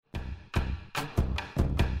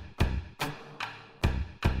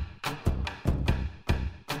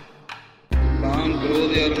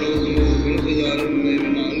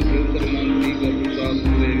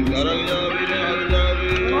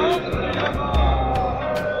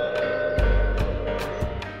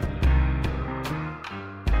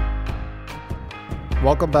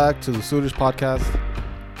Welcome back to the Suraj podcast.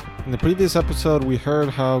 In the previous episode, we heard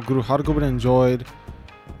how Guru Hargobind enjoyed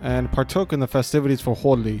and partook in the festivities for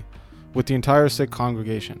Holi with the entire Sikh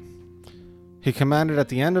congregation. He commanded at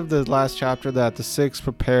the end of the last chapter that the Sikhs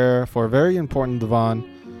prepare for a very important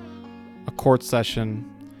divan, a court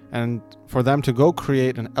session, and for them to go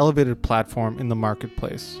create an elevated platform in the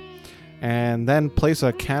marketplace, and then place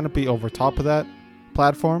a canopy over top of that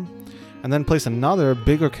platform, and then place another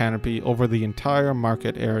bigger canopy over the entire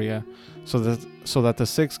market area so that the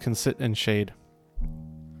Sikhs can sit in shade.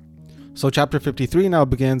 So chapter 53 now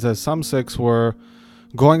begins as some Sikhs were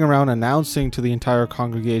going around announcing to the entire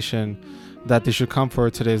congregation that they should come for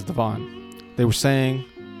today's divan. They were saying,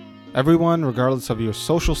 everyone, regardless of your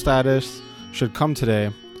social status, should come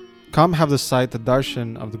today. Come have the sight, the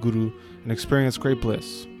darshan of the Guru, and experience great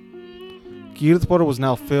bliss. Kirtpur was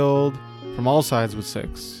now filled from all sides with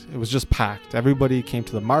Sikhs. It was just packed. Everybody came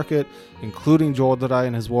to the market, including Jodharai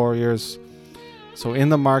and his warriors. So in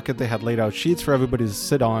the market, they had laid out sheets for everybody to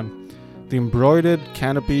sit on. The embroidered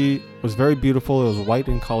canopy was very beautiful. It was white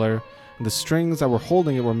in color, and the strings that were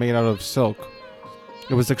holding it were made out of silk.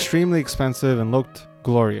 It was extremely expensive and looked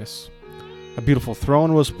glorious. A beautiful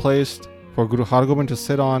throne was placed for Guru Hargobind to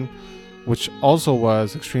sit on, which also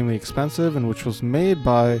was extremely expensive and which was made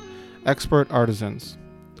by expert artisans.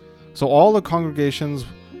 So all the congregations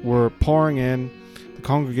were pouring in, the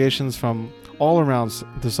congregations from all around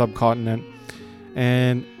the subcontinent,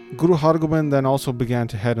 and Guru Hargobind then also began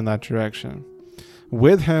to head in that direction.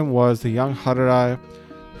 With him was the young Harirai,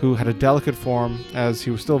 who had a delicate form as he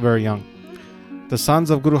was still very young. The sons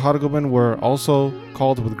of Guru Hargobind were also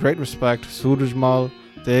called with great respect, Surajmal,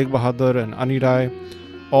 Tegh Bahadur, and Anirai,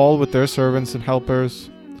 all with their servants and helpers.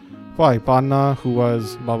 Bhai Panna, who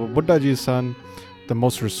was Baba Buddha Ji's son, the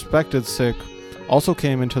most respected Sikh, also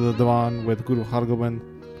came into the divan with Guru Hargobind.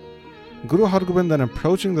 Guru Hargobind, then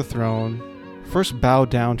approaching the throne, first bowed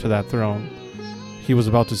down to that throne he was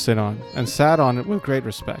about to sit on and sat on it with great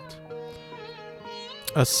respect.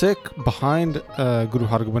 A Sikh behind Guru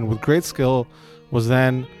Hargobind with great skill was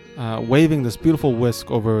then waving this beautiful whisk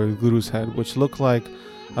over Guru's head, which looked like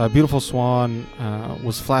a beautiful swan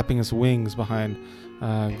was flapping its wings behind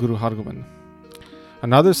Guru Hargobind.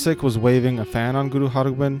 Another Sikh was waving a fan on Guru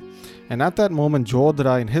Hargobind, and at that moment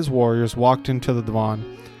Jodharai and his warriors walked into the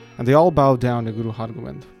divan, and they all bowed down to Guru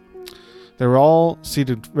Hargobind. They were all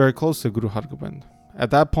seated very close to Guru Hargobind. At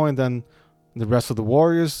that point then, the rest of the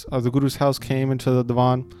warriors of the Guru's house came into the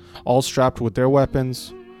divan, all strapped with their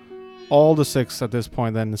weapons. All the Sikhs at this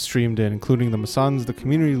point then streamed in, including the Masands, the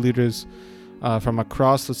community leaders from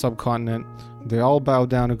across the subcontinent. They all bowed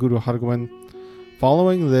down to Guru Hargobind.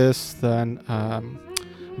 Following this, then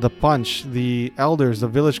the Panch, the elders, the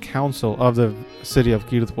village council of the city of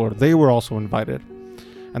Kirtpur, they were also invited.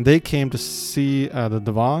 And they came to see the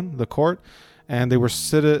divan, the court, and they were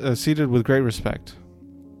seated with great respect.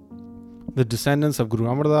 The descendants of Guru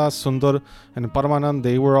Amar Das, Sundar, and Paramanand,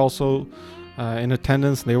 they were also in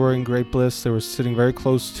attendance. They were in great bliss. They were sitting very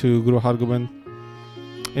close to Guru Hargobind.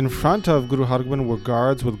 In front of Guru Hargobind were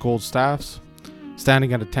guards with gold staffs,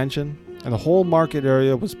 standing at attention, and the whole market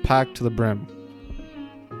area was packed to the brim.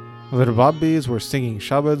 The Rababis were singing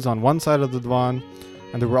shabads on one side of the divan,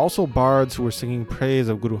 and there were also bards who were singing praise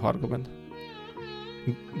of Guru Hargobind.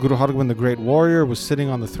 Guru Hargobind, the great warrior, was sitting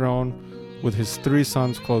on the throne with his 3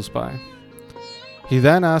 sons close by. He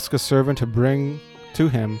then asked a servant to bring to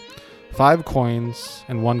him 5 coins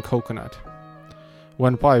and 1 coconut.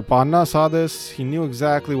 When Bhai Panna saw this, he knew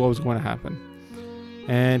exactly what was going to happen.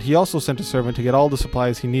 And he also sent a servant to get all the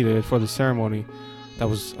supplies he needed for the ceremony that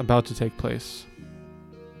was about to take place.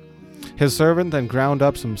 His servant then ground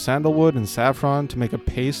up some sandalwood and saffron to make a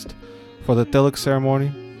paste for the tilak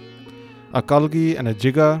ceremony. A kalgi and a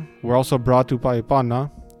jiga were also brought to Bhai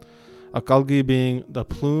Panna. A kalgi being the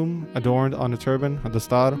plume adorned on a turban, a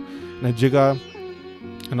dastar, and a jiga,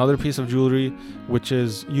 another piece of jewelry which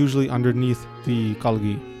is usually underneath the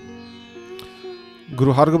kalgi.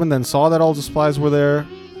 Guru Hargobind then saw that all the supplies were there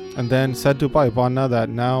and then said to Bhai Panna that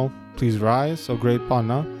now please rise, O great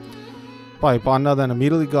Panna. Bhai Panna then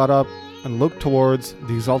immediately got up and looked towards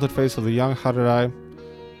the exalted face of the young Harirai.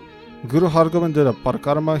 Guru Hargobind did a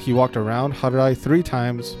parikrama. He walked around Harirai 3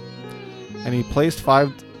 times, and he placed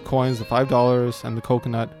 5 coins, the $5 and the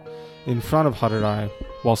coconut, in front of Harirai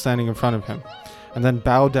while standing in front of him, and then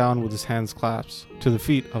bowed down with his hands clasped to the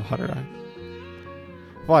feet of Harirai.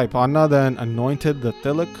 Bhai Panna then anointed the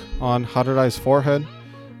tilak on Harirai's forehead,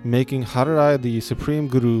 making Harirai the supreme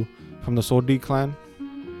Guru from the Sodhi clan.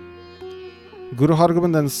 Guru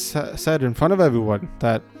Hargobind then said in front of everyone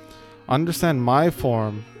that understand my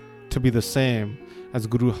form to be the same as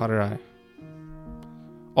Guru Harirai.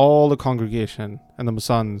 All the congregation and the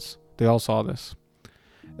Masands, they all saw this.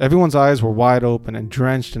 Everyone's eyes were wide open and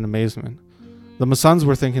drenched in amazement. The Masands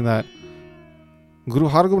were thinking that Guru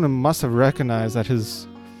Hargobind must have recognized that his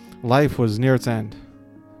life was near its end,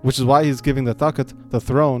 which is why he's giving the Takht, the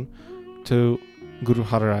throne, to Guru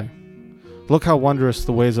Har Rai. Look how wondrous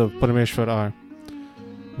the ways of Parameshwar are.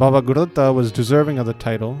 Baba Gurdatta was deserving of the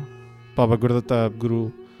title, Baba Gurdatta,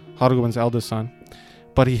 Guru Hargobind's eldest son,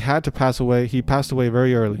 but he had to pass away. He passed away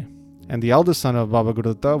very early, and the eldest son of Baba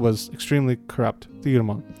Gurdatta was extremely corrupt,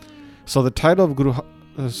 Tirmal. So the title of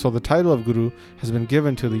Guru has been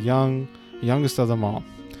given to the youngest of them all.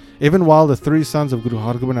 Even while the three sons of Guru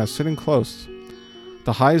Hargobind are sitting close,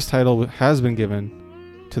 the highest title has been given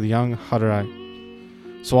to the young Har Rai.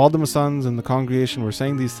 So all the Masands in the congregation were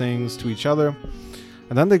saying these things to each other,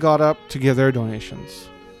 and then they got up to give their donations.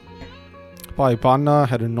 Bhai Panna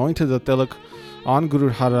had anointed the tilak on Guru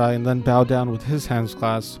Har Rai and then bowed down with his hands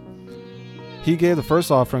clasped. He gave the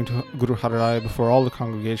first offering to Guru Har Rai before all the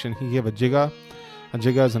congregation. He gave a jiga. A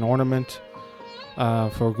jiga is an ornament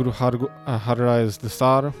for Guru Har Rai's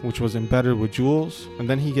dastar, which was embedded with jewels. And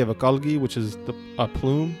then he gave a kalgi, which is a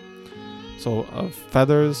plume, so of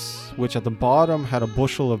feathers, which at the bottom had a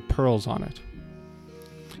bushel of pearls on it.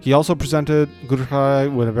 He also presented Guru Har Rai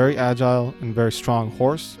with a very agile and very strong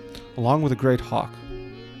horse, along with a great hawk.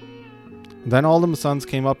 Then all the Masands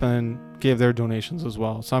came up and gave their donations as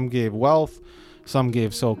well. Some gave wealth, some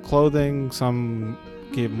gave silk clothing, some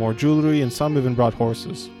gave more jewelry, and some even brought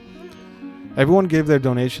horses. Everyone gave their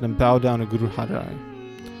donation and bowed down to Guru Har Rai.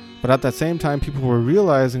 But at that same time, people were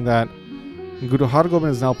realizing that Guru Hargobind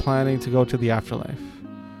is now planning to go to the afterlife.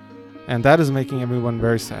 And that is making everyone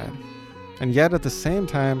very sad. And yet at the same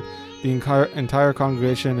time, the entire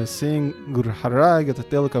congregation is seeing Guru Har Rai get the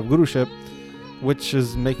tilak of Guruship, which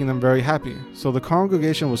is making them very happy. So the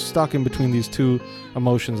congregation was stuck in between these two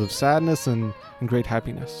emotions of sadness and great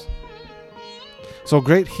happiness. So a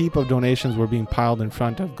great heap of donations were being piled in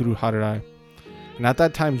front of Guru Har Rai. And at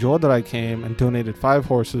that time, Jodharai came and donated 5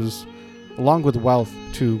 horses along with wealth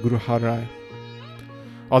to Guru Har Rai.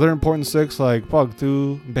 Other important Sikhs like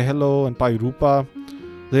Bhagtu, Behlo, and Pai Rupa,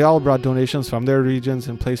 they all brought donations from their regions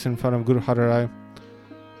and placed in front of Guru Har Rai.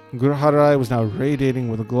 Guru Har Rai was now radiating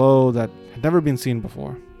with a glow that had never been seen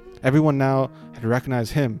before. Everyone now had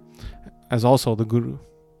recognized him as also the Guru.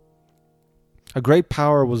 A great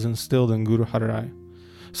power was instilled in Guru Har Rai,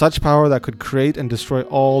 such power that could create and destroy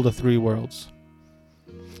all the 3 worlds.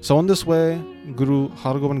 So in this way, Guru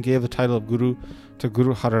Hargobind gave the title of Guru to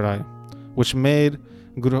Guru Har Rai, which made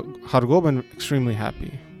Guru Hargobind extremely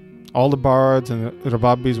happy. All the bards and the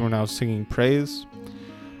rababis were now singing praise,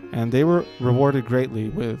 and they were rewarded greatly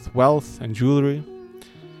with wealth and jewelry,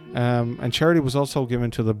 and charity was also given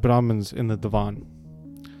to the Brahmins in the Divan.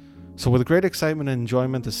 So with great excitement and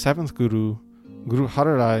enjoyment, the 7th Guru, Guru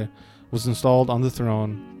Har Rai, was installed on the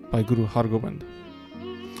throne by Guru Hargobind.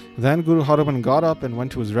 Then Guru Hargobind got up and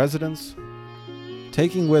went to his residence,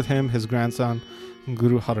 taking with him his grandson,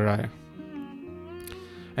 Guru Har Rai.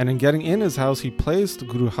 And in getting in his house, he placed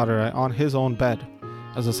Guru Har Rai on his own bed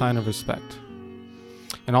as a sign of respect.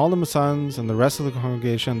 And all the Masands and the rest of the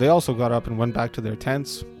congregation, they also got up and went back to their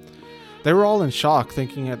tents. They were all in shock,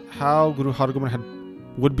 thinking at how Guru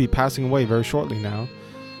Hargobind would be passing away very shortly now.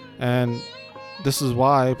 And this is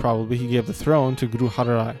why probably he gave the throne to Guru Har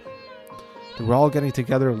Rai. They were all getting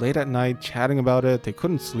together late at night, chatting about it. They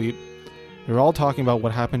couldn't sleep. They were all talking about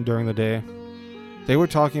what happened during the day. They were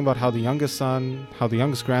talking about how the youngest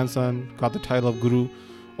grandson got the title of Guru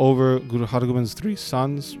over Guru Hargobind's 3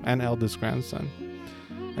 sons and eldest grandson.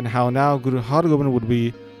 And how now Guru Hargobind would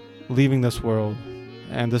be leaving this world.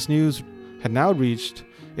 And this news had now reached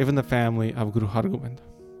even the family of Guru Hargobind.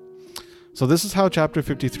 So this is how chapter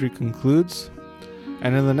 53 concludes.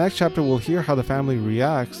 And in the next chapter, we'll hear how the family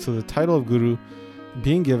reacts to the title of Guru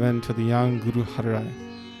being given to the young Guru Har Rai.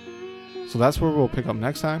 So that's where we'll pick up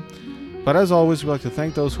next time. But as always, we'd like to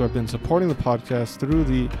thank those who have been supporting the podcast through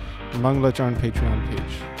the Mangala Charan Patreon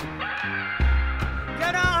page.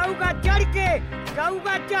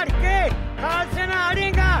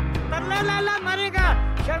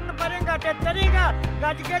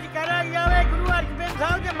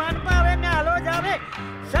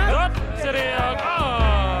 Sat Sri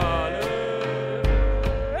Akal.